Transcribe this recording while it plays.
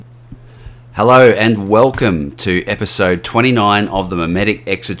Hello and welcome to episode 29 of the Mimetic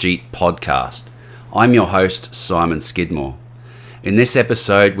Exegete podcast. I'm your host, Simon Skidmore. In this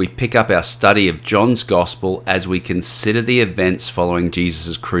episode, we pick up our study of John's Gospel as we consider the events following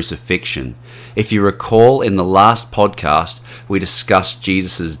Jesus' crucifixion. If you recall, in the last podcast, we discussed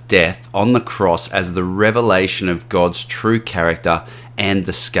Jesus' death on the cross as the revelation of God's true character and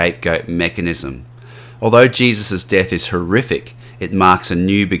the scapegoat mechanism. Although Jesus' death is horrific, it marks a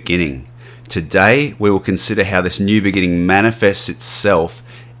new beginning. Today, we will consider how this new beginning manifests itself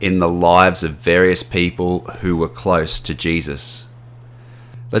in the lives of various people who were close to Jesus.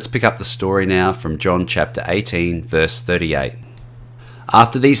 Let's pick up the story now from John chapter 18, verse 38.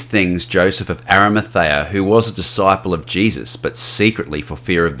 After these things, Joseph of Arimathea, who was a disciple of Jesus, but secretly for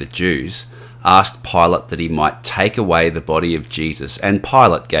fear of the Jews, asked Pilate that he might take away the body of Jesus, and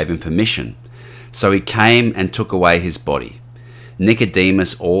Pilate gave him permission. So he came and took away his body.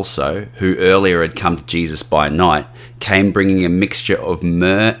 Nicodemus also, who earlier had come to Jesus by night, came bringing a mixture of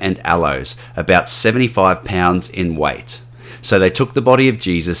myrrh and aloes, about 75 pounds in weight. So they took the body of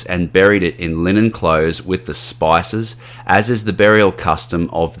Jesus and buried it in linen clothes with the spices, as is the burial custom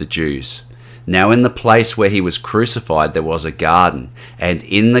of the Jews. Now in the place where he was crucified there was a garden, and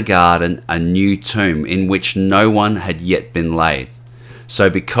in the garden a new tomb in which no one had yet been laid. So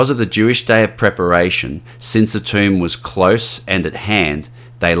because of the Jewish day of preparation, since the tomb was close and at hand,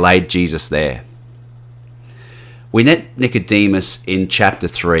 they laid Jesus there. We met Nicodemus in chapter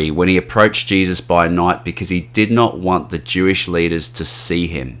 3 when he approached Jesus by night because he did not want the Jewish leaders to see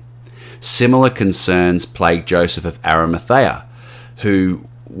him. Similar concerns plagued Joseph of Arimathea, who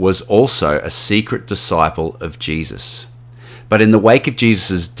was also a secret disciple of Jesus. But in the wake of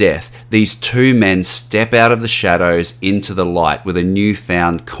Jesus' death, these two men step out of the shadows into the light with a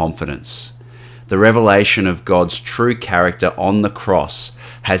newfound confidence. The revelation of God's true character on the cross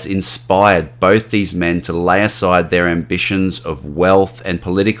has inspired both these men to lay aside their ambitions of wealth and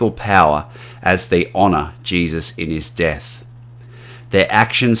political power as they honour Jesus in his death. Their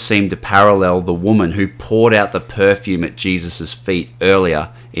actions seem to parallel the woman who poured out the perfume at Jesus' feet earlier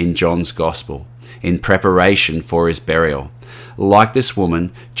in John's Gospel, in preparation for his burial. Like this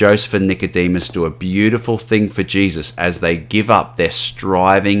woman, Joseph and Nicodemus do a beautiful thing for Jesus as they give up their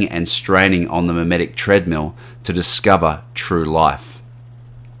striving and straining on the mimetic treadmill to discover true life.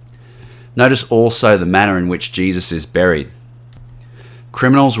 Notice also the manner in which Jesus is buried.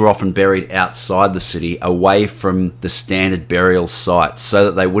 Criminals were often buried outside the city, away from the standard burial sites, so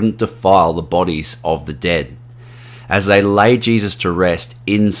that they wouldn't defile the bodies of the dead. As they lay Jesus to rest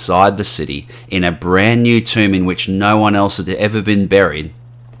inside the city, in a brand new tomb in which no one else had ever been buried,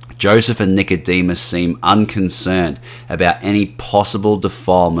 Joseph and Nicodemus seem unconcerned about any possible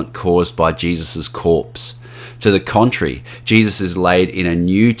defilement caused by Jesus' corpse. To the contrary, Jesus is laid in a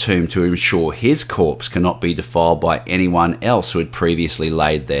new tomb to ensure his corpse cannot be defiled by anyone else who had previously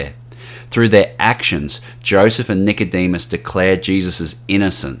laid there. Through their actions, Joseph and Nicodemus declare Jesus'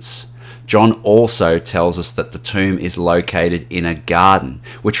 innocence. John also tells us that the tomb is located in a garden,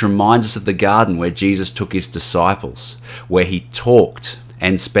 which reminds us of the garden where Jesus took his disciples, where he talked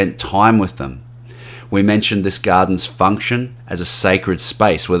and spent time with them. We mentioned this garden's function as a sacred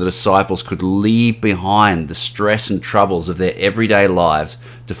space where the disciples could leave behind the stress and troubles of their everyday lives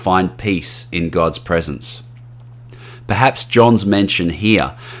to find peace in God's presence. Perhaps John's mention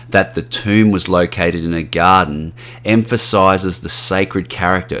here that the tomb was located in a garden emphasizes the sacred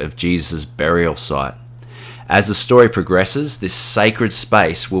character of Jesus' burial site. As the story progresses, this sacred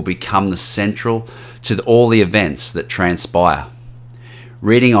space will become the central to all the events that transpire.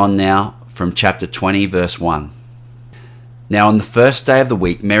 Reading on now from chapter 20, verse 1. Now on the first day of the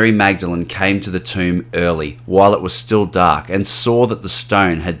week, Mary Magdalene came to the tomb early, while it was still dark, and saw that the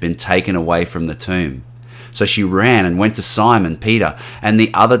stone had been taken away from the tomb. So she ran and went to Simon Peter and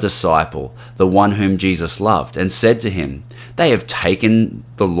the other disciple, the one whom Jesus loved, and said to him, "They have taken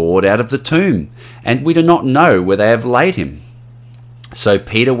the Lord out of the tomb, and we do not know where they have laid him." So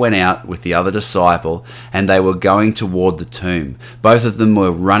Peter went out with the other disciple, and they were going toward the tomb. Both of them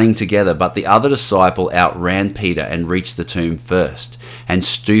were running together, but the other disciple outran Peter and reached the tomb first. And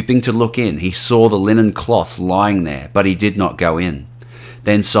stooping to look in, he saw the linen cloths lying there, but he did not go in.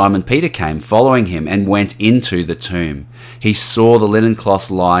 Then Simon Peter came, following him, and went into the tomb. He saw the linen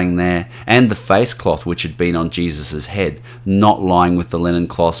cloths lying there, and the face cloth which had been on Jesus' head, not lying with the linen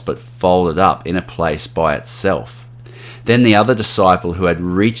cloths, but folded up in a place by itself. Then the other disciple who had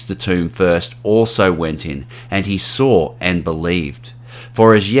reached the tomb first also went in, and he saw and believed.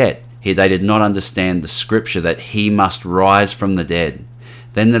 For as yet they did not understand the scripture that he must rise from the dead.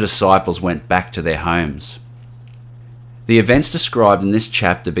 Then the disciples went back to their homes. The events described in this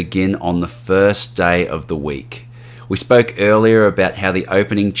chapter begin on the first day of the week. We spoke earlier about how the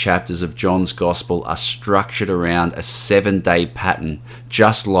opening chapters of John's Gospel are structured around a 7-day pattern,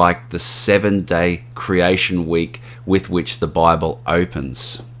 just like the 7-day creation week with which the Bible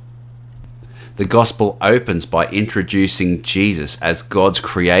opens. The Gospel opens by introducing Jesus as God's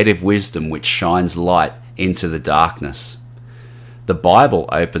creative wisdom which shines light into the darkness. The Bible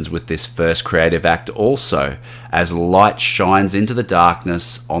opens with this first creative act also, as light shines into the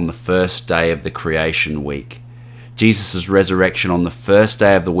darkness on the first day of the creation week. Jesus' resurrection on the first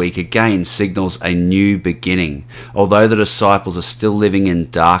day of the week again signals a new beginning. Although the disciples are still living in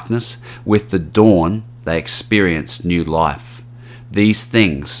darkness, with the dawn they experience new life. These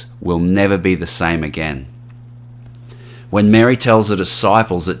things will never be the same again. When Mary tells the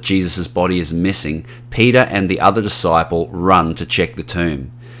disciples that Jesus' body is missing, Peter and the other disciple run to check the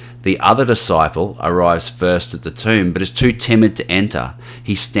tomb. The other disciple arrives first at the tomb, but is too timid to enter.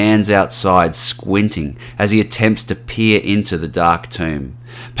 He stands outside, squinting, as he attempts to peer into the dark tomb.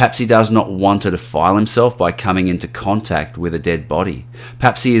 Perhaps he does not want to defile himself by coming into contact with a dead body.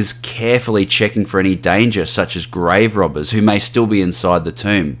 Perhaps he is carefully checking for any danger, such as grave robbers, who may still be inside the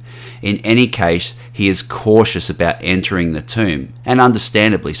tomb. In any case, he is cautious about entering the tomb, and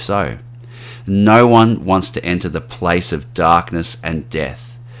understandably so. No one wants to enter the place of darkness and death.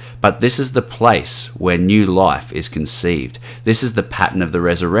 But this is the place where new life is conceived. This is the pattern of the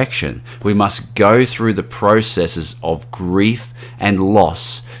resurrection. We must go through the processes of grief and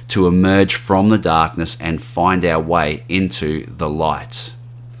loss to emerge from the darkness and find our way into the light.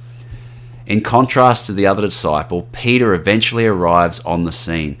 In contrast to the other disciple, Peter eventually arrives on the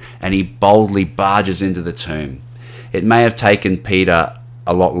scene and he boldly barges into the tomb. It may have taken Peter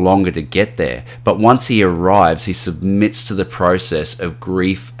a lot longer to get there, but once he arrives, he submits to the process of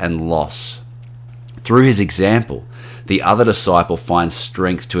grief and loss. Through his example, the other disciple finds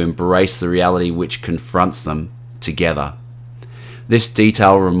strength to embrace the reality which confronts them together. This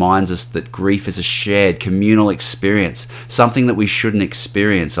detail reminds us that grief is a shared communal experience, something that we shouldn't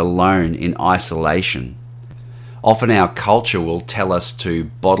experience alone in isolation. Often our culture will tell us to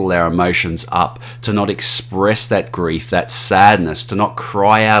bottle our emotions up, to not express that grief, that sadness, to not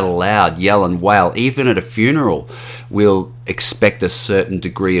cry out aloud, yell and wail. Even at a funeral, we'll expect a certain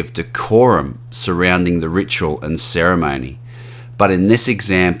degree of decorum surrounding the ritual and ceremony. But in this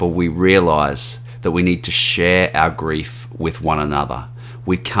example, we realize that we need to share our grief with one another.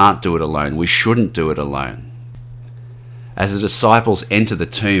 We can't do it alone. We shouldn't do it alone. As the disciples enter the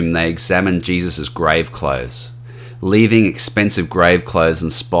tomb, they examine Jesus' grave clothes. Leaving expensive grave clothes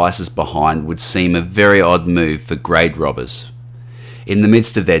and spices behind would seem a very odd move for grave robbers. In the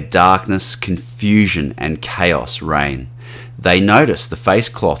midst of their darkness, confusion and chaos reign. They notice the face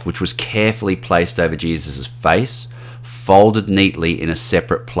cloth which was carefully placed over Jesus' face, folded neatly in a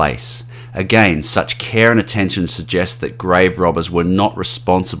separate place. Again, such care and attention suggests that grave robbers were not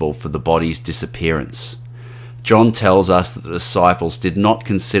responsible for the body's disappearance. John tells us that the disciples did not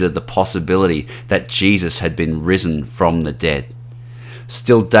consider the possibility that Jesus had been risen from the dead.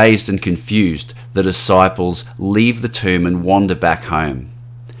 Still dazed and confused, the disciples leave the tomb and wander back home.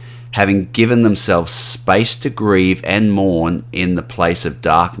 Having given themselves space to grieve and mourn in the place of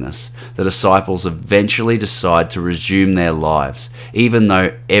darkness, the disciples eventually decide to resume their lives, even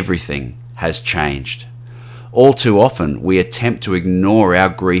though everything has changed. All too often, we attempt to ignore our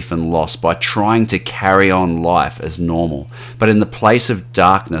grief and loss by trying to carry on life as normal. But in the place of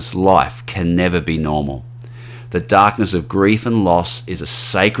darkness, life can never be normal. The darkness of grief and loss is a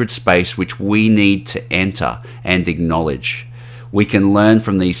sacred space which we need to enter and acknowledge. We can learn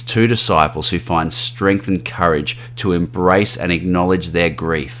from these two disciples who find strength and courage to embrace and acknowledge their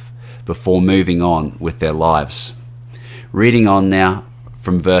grief before moving on with their lives. Reading on now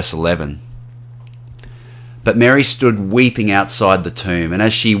from verse 11. But Mary stood weeping outside the tomb, and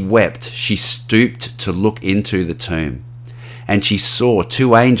as she wept, she stooped to look into the tomb. And she saw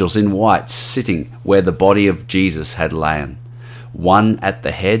 2 angels in white sitting where the body of Jesus had lain, one at the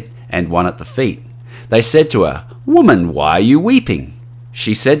head and one at the feet. They said to her, "Woman, why are you weeping?"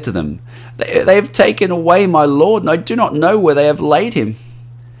 She said to them, They have taken away my Lord, and I do not know where they have laid him."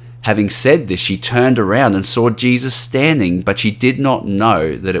 Having said this, she turned around and saw Jesus standing, but she did not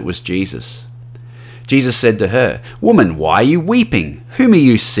know that it was Jesus. Jesus said to her, "Woman, why are you weeping? Whom are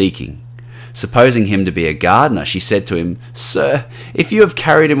you seeking?" Supposing him to be a gardener, she said to him, "Sir, if you have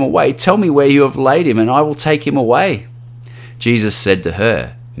carried him away, tell me where you have laid him, and I will take him away." Jesus said to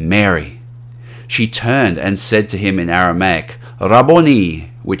her, "Mary." She turned and said to him in Aramaic, "Rabboni,"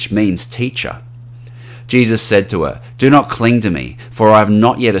 which means teacher. Jesus said to her, "Do not cling to me, for I have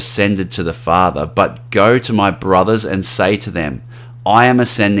not yet ascended to the Father, but go to my brothers and say to them, I am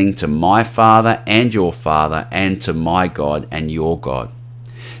ascending to my Father and your Father, and to my God and your God."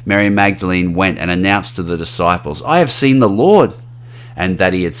 Mary Magdalene went and announced to the disciples, "I have seen the Lord," and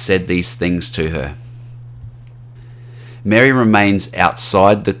that he had said these things to her. Mary remains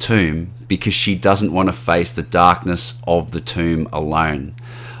outside the tomb because she doesn't want to face the darkness of the tomb alone.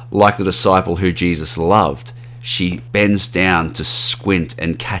 Like the disciple who Jesus loved, she bends down to squint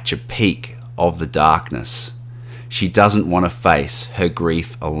and catch a peek of the darkness. She doesn't want to face her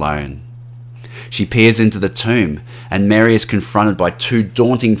grief alone. She peers into the tomb, and Mary is confronted by two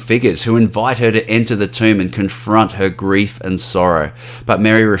daunting figures who invite her to enter the tomb and confront her grief and sorrow. But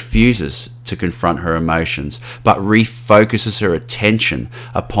Mary refuses to confront her emotions, but refocuses her attention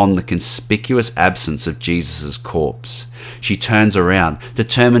upon the conspicuous absence of Jesus' corpse. She turns around,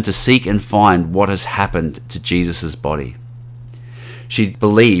 determined to seek and find what has happened to Jesus' body. She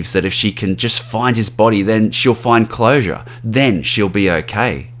believes that if she can just find his body, then she'll find closure. Then she'll be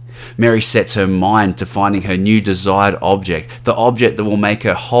okay. Mary sets her mind to finding her new desired object, the object that will make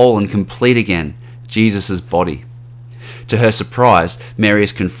her whole and complete again, Jesus' body. To her surprise, Mary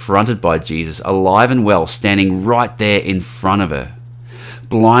is confronted by Jesus, alive and well, standing right there in front of her.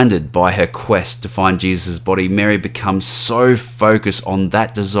 Blinded by her quest to find Jesus' body, Mary becomes so focused on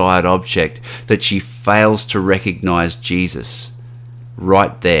that desired object that she fails to recognize Jesus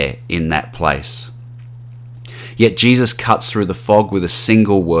right there in that place. Yet Jesus cuts through the fog with a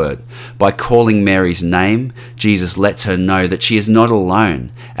single word. By calling Mary's name, Jesus lets her know that she is not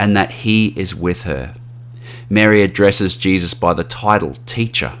alone and that he is with her. Mary addresses Jesus by the title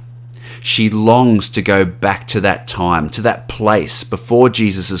Teacher. She longs to go back to that time, to that place before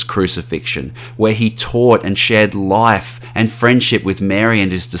Jesus' crucifixion, where he taught and shared life and friendship with Mary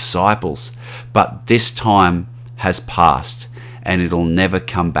and his disciples. But this time has passed, and it'll never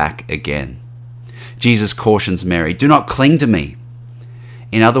come back again. Jesus cautions Mary, "Do not cling to me."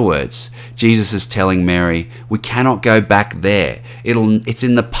 In other words, Jesus is telling Mary, we cannot go back there. It's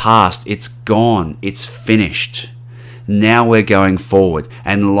in the past. It's gone. It's finished. Now we're going forward,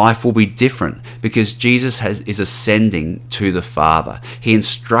 and life will be different because Jesus is ascending to the Father. He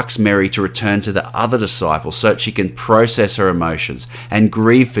instructs Mary to return to the other disciples so that she can process her emotions and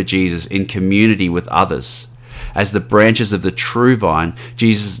grieve for Jesus in community with others. As the branches of the true vine,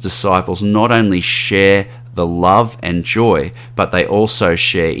 Jesus' disciples not only share the love and joy, but they also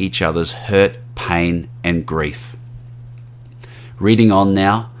share each other's hurt, pain, and grief. Reading on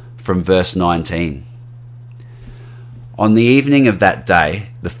now from verse 19. On the evening of that day,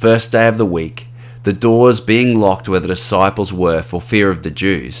 the first day of the week, the doors being locked where the disciples were for fear of the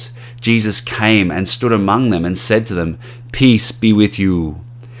Jews, Jesus came and stood among them and said to them, "Peace be with you."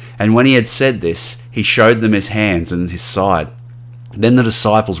 And when he had said this, he showed them his hands and his side. Then the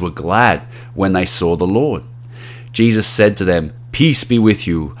disciples were glad when they saw the Lord. Jesus said to them, "Peace be with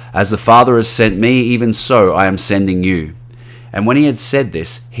you. As the Father has sent me, even so I am sending you." And when he had said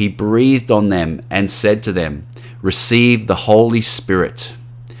this, he breathed on them and said to them, "Receive the Holy Spirit.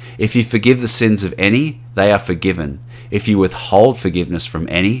 If you forgive the sins of any, they are forgiven. If you withhold forgiveness from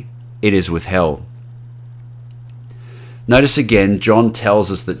any, it is withheld." Notice again, John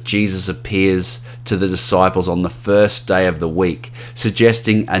tells us that Jesus appears to the disciples on the first day of the week,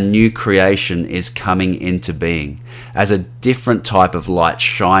 suggesting a new creation is coming into being, as a different type of light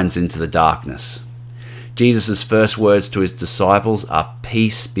shines into the darkness. Jesus' first words to his disciples are,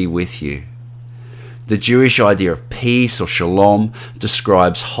 "Peace be with you." The Jewish idea of peace or shalom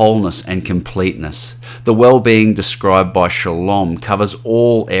describes wholeness and completeness. The well-being described by shalom covers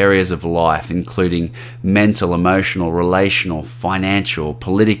all areas of life, including mental, emotional, relational, financial,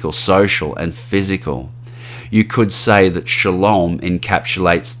 political, social, and physical. You could say that shalom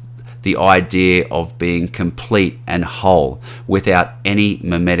encapsulates the idea of being complete and whole without any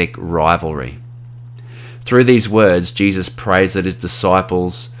mimetic rivalry. Through these words, Jesus prays that his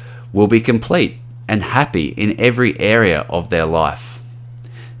disciples will be complete and happy in every area of their life.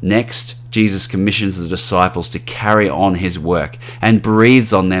 Next, Jesus commissions the disciples to carry on his work and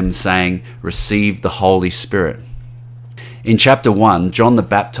breathes on them, saying, "Receive the Holy Spirit." In chapter 1, John the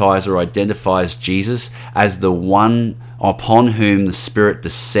Baptizer identifies Jesus as the one upon whom the Spirit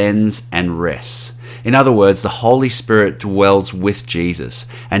descends and rests. In other words, the Holy Spirit dwells with Jesus,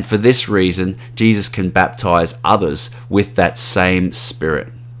 and for this reason, Jesus can baptize others with that same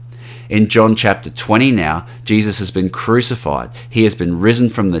Spirit. In John chapter 20 now, Jesus has been crucified. He has been risen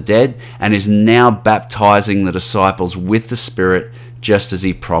from the dead and is now baptizing the disciples with the Spirit just as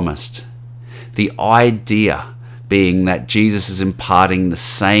he promised. The idea being that Jesus is imparting the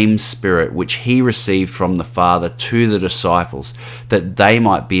same Spirit which he received from the Father to the disciples, that they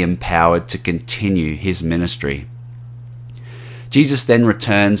might be empowered to continue his ministry. Jesus then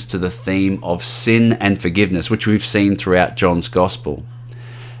returns to the theme of sin and forgiveness, which we've seen throughout John's Gospel.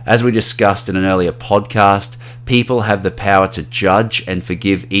 As we discussed in an earlier podcast, people have the power to judge and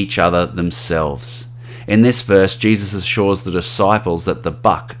forgive each other themselves. In this verse, Jesus assures the disciples that the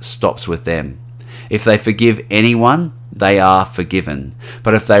buck stops with them. If they forgive anyone, they are forgiven.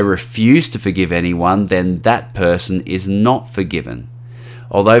 But if they refuse to forgive anyone, then that person is not forgiven.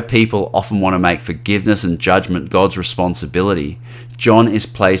 Although people often want to make forgiveness and judgment God's responsibility, John is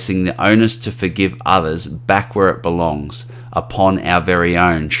placing the onus to forgive others back where it belongs, upon our very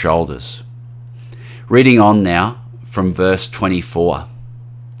own shoulders. Reading on now from verse 24.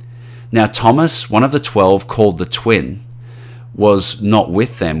 Now Thomas, one of the 12, called the twin, was not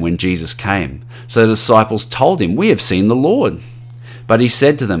with them when Jesus came. So the disciples told him, "We have seen the Lord." But he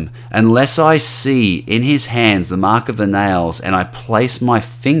said to them, "Unless I see in his hands the mark of the nails, and I place my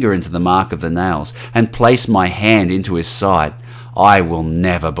finger into the mark of the nails, and place my hand into his side, I will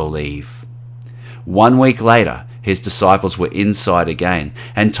never believe." 1 week later, his disciples were inside again,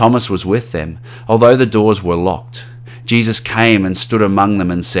 and Thomas was with them, although the doors were locked. Jesus came and stood among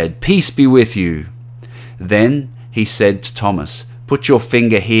them and said, "Peace be with you." Then he said to Thomas, "Put your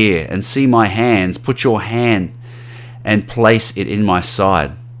finger here and see my hands. Put your hand and place it in my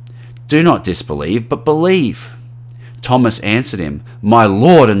side. Do not disbelieve, but believe." Thomas answered him, "My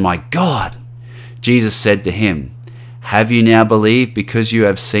Lord and my God." Jesus said to him, "Have you now believed because you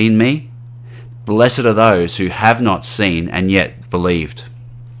have seen me? Blessed are those who have not seen and yet believed."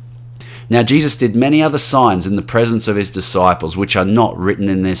 Now Jesus did many other signs in the presence of his disciples, which are not written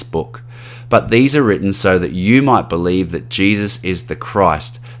in this book. But these are written so that you might believe that Jesus is the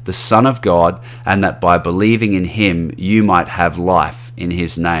Christ, the Son of God, and that by believing in him you might have life in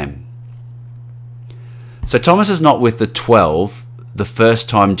his name. So Thomas is not with the 12 the first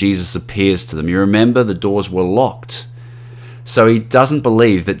time Jesus appears to them. You remember the doors were locked. So he doesn't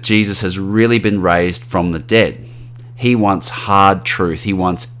believe that Jesus has really been raised from the dead. He wants hard truth. He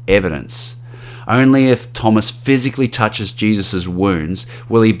wants evidence. Only if Thomas physically touches Jesus' wounds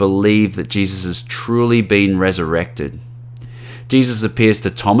will he believe that Jesus has truly been resurrected. Jesus appears to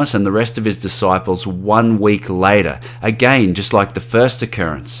Thomas and the rest of his disciples 1 week later, again just like the first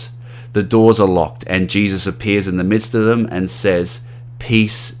occurrence. The doors are locked and Jesus appears in the midst of them and says,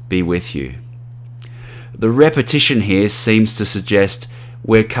 "Peace be with you." The repetition here seems to suggest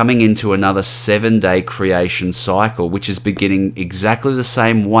we're coming into another 7-day creation cycle, which is beginning exactly the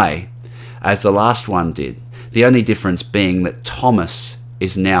same way as the last one did. The only difference being that Thomas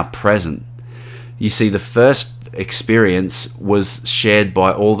is now present. You see, the first experience was shared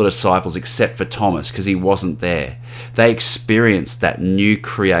by all the disciples except for Thomas because he wasn't there. They experienced that new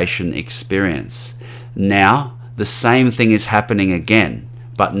creation experience. Now, the same thing is happening again,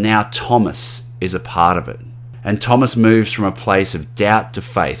 but now Thomas is a part of it. And Thomas moves from a place of doubt to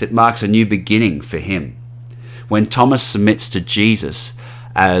faith. It marks a new beginning for him. When Thomas submits to Jesus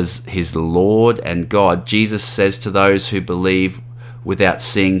as his Lord and God, Jesus says to those who believe without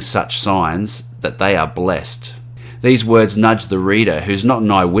seeing such signs that they are blessed. These words nudge the reader, who's not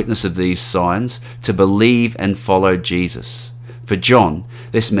an eyewitness of these signs, to believe and follow Jesus. For John,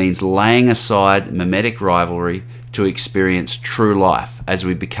 this means laying aside mimetic rivalry to experience true life as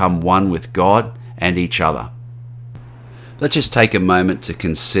we become one with God and each other. Let's just take a moment to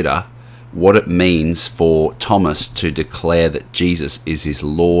consider what it means for Thomas to declare that Jesus is his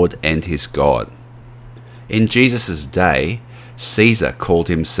Lord and his God. In Jesus' day, Caesar called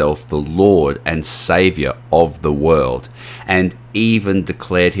himself the Lord and Saviour of the world, and even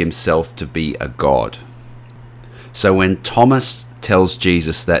declared himself to be a god. So when Thomas tells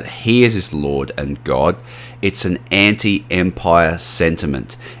Jesus that he is his Lord and God, it's an anti-empire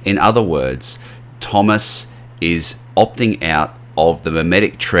sentiment. In other words, Thomas is opting out of the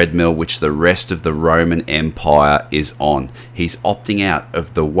mimetic treadmill which the rest of the Roman Empire is on. He's opting out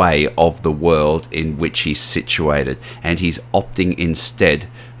of the way of the world in which he's situated, and he's opting instead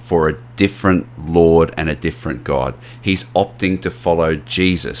for a different Lord and a different God. He's opting to follow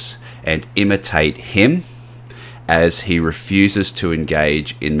Jesus and imitate him as he refuses to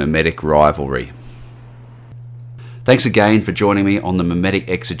engage in mimetic rivalry. Thanks again for joining me on the Mimetic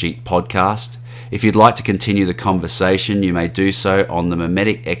Exegete podcast. If you'd like to continue the conversation, you may do so on the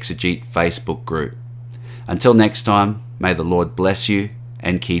Mimetic Exegete Facebook group. Until next time, may the Lord bless you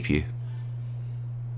and keep you.